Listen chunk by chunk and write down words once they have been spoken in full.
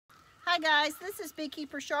Hi guys, this is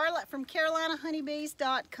Beekeeper Charlotte from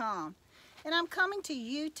CarolinaHoneybees.com, and I'm coming to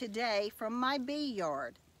you today from my bee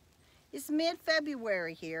yard. It's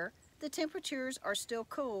mid-February here. The temperatures are still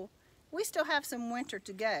cool. We still have some winter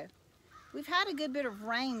to go. We've had a good bit of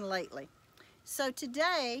rain lately. So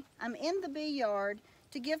today I'm in the bee yard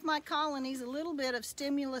to give my colonies a little bit of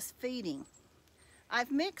stimulus feeding.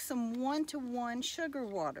 I've mixed some 1-to-1 sugar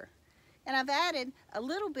water. And I've added a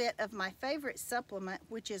little bit of my favorite supplement,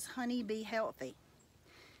 which is Honeybee Healthy.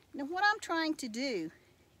 Now what I'm trying to do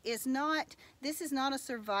is this is not a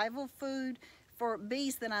survival food for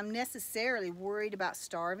bees that I'm necessarily worried about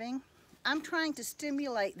starving. I'm trying to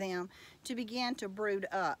stimulate them to begin to brood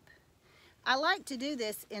up. I like to do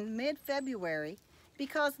this in mid-February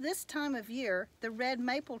because this time of year the red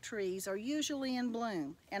maple trees are usually in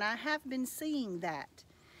bloom, and I have been seeing that.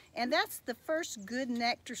 And that's the first good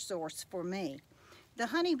nectar source for me. The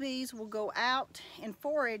honeybees will go out and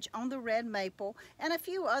forage on the red maple and a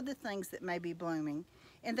few other things that may be blooming,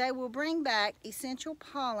 and they will bring back essential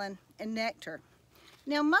pollen and nectar.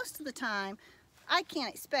 Now most of the time I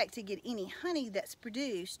can't expect to get any honey that's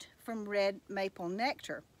produced from red maple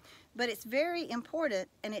nectar, but it's very important,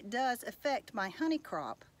 and it does affect my honey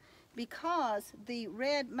crop, because the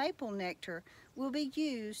red maple nectar will be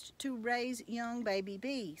used to raise young baby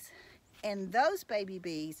bees. And those baby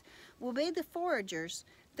bees will be the foragers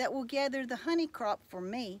that will gather the honey crop for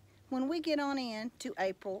me when we get on into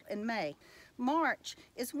April and May. March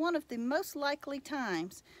is one of the most likely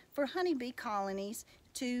times for honeybee colonies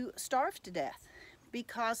to starve to death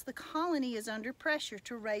because the colony is under pressure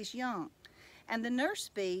to raise young. And the nurse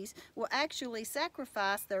bees will actually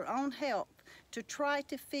sacrifice their own health to try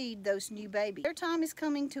to feed those new babies. Their time is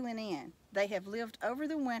coming to an end. They have lived over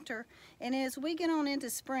the winter, and as we get on into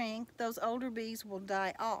spring, those older bees will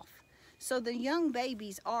die off. So the young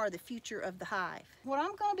babies are the future of the hive. What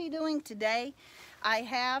I'm going to be doing today, I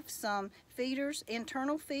have some feeders,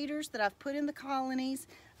 internal feeders that I've put in the colonies.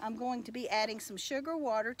 I'm going to be adding some sugar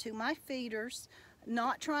water to my feeders,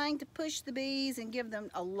 not trying to push the bees and give them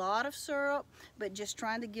a lot of syrup, but just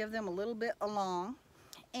trying to give them a little bit along.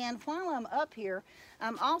 And while I'm up here,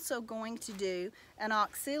 I'm also going to do an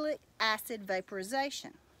oxalic acid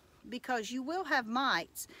vaporization, because you will have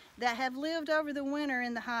mites that have lived over the winter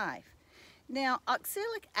in the hive. Now,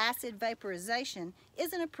 oxalic acid vaporization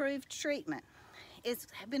is an approved treatment. It's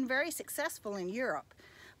been very successful in Europe,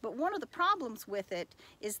 but one of the problems with it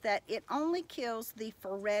is that it only kills the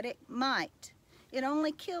phoretic mite. It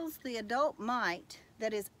only kills the adult mite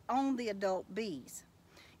that is on the adult bees.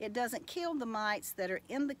 It doesn't kill the mites that are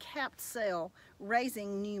in the capped cell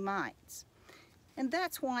raising new mites. And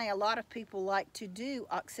that's why a lot of people like to do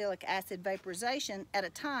oxalic acid vaporization at a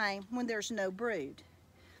time when there's no brood.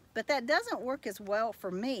 But that doesn't work as well for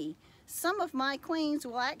me. Some of my queens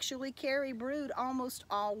will actually carry brood almost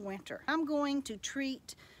all winter. I'm going to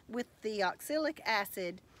treat with the oxalic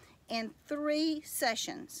acid in 3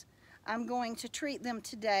 sessions. I'm going to treat them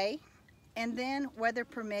today, and then, weather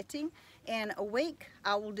permitting, in a week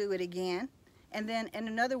I will do it again, and then in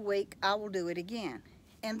another week I will do it again.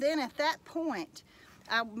 And then at that point,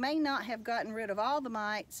 I may not have gotten rid of all the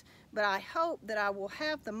mites, but I hope that I will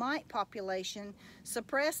have the mite population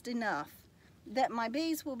suppressed enough that my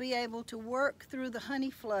bees will be able to work through the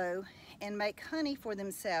honey flow and make honey for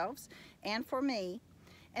themselves and for me.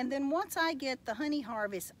 And then once I get the honey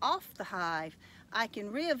harvest off the hive, I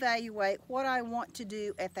can reevaluate what I want to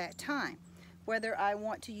do at that time, whether I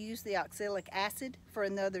want to use the oxalic acid for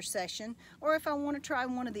another session, or if I want to try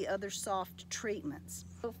one of the other soft treatments.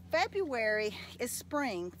 So February is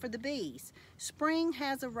spring for the bees. Spring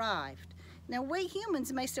has arrived. Now we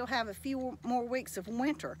humans may still have a few more weeks of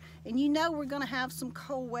winter, and you know we're going to have some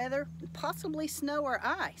cold weather, possibly snow or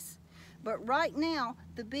ice. But right now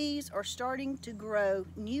the bees are starting to grow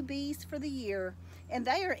new bees for the year, and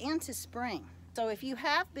they are into spring. So if you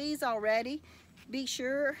have bees already, be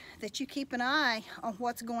sure that you keep an eye on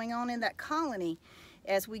what's going on in that colony.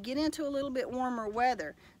 As we get into a little bit warmer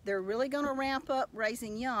weather, they're really going to ramp up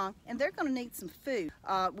raising young, and they're going to need some food.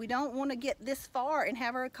 We don't want to get this far and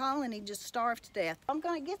have our colony just starve to death. I'm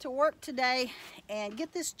going to get to work today and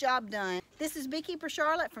get this job done. This is Beekeeper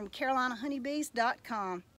Charlotte from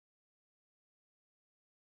CarolinaHoneybees.com.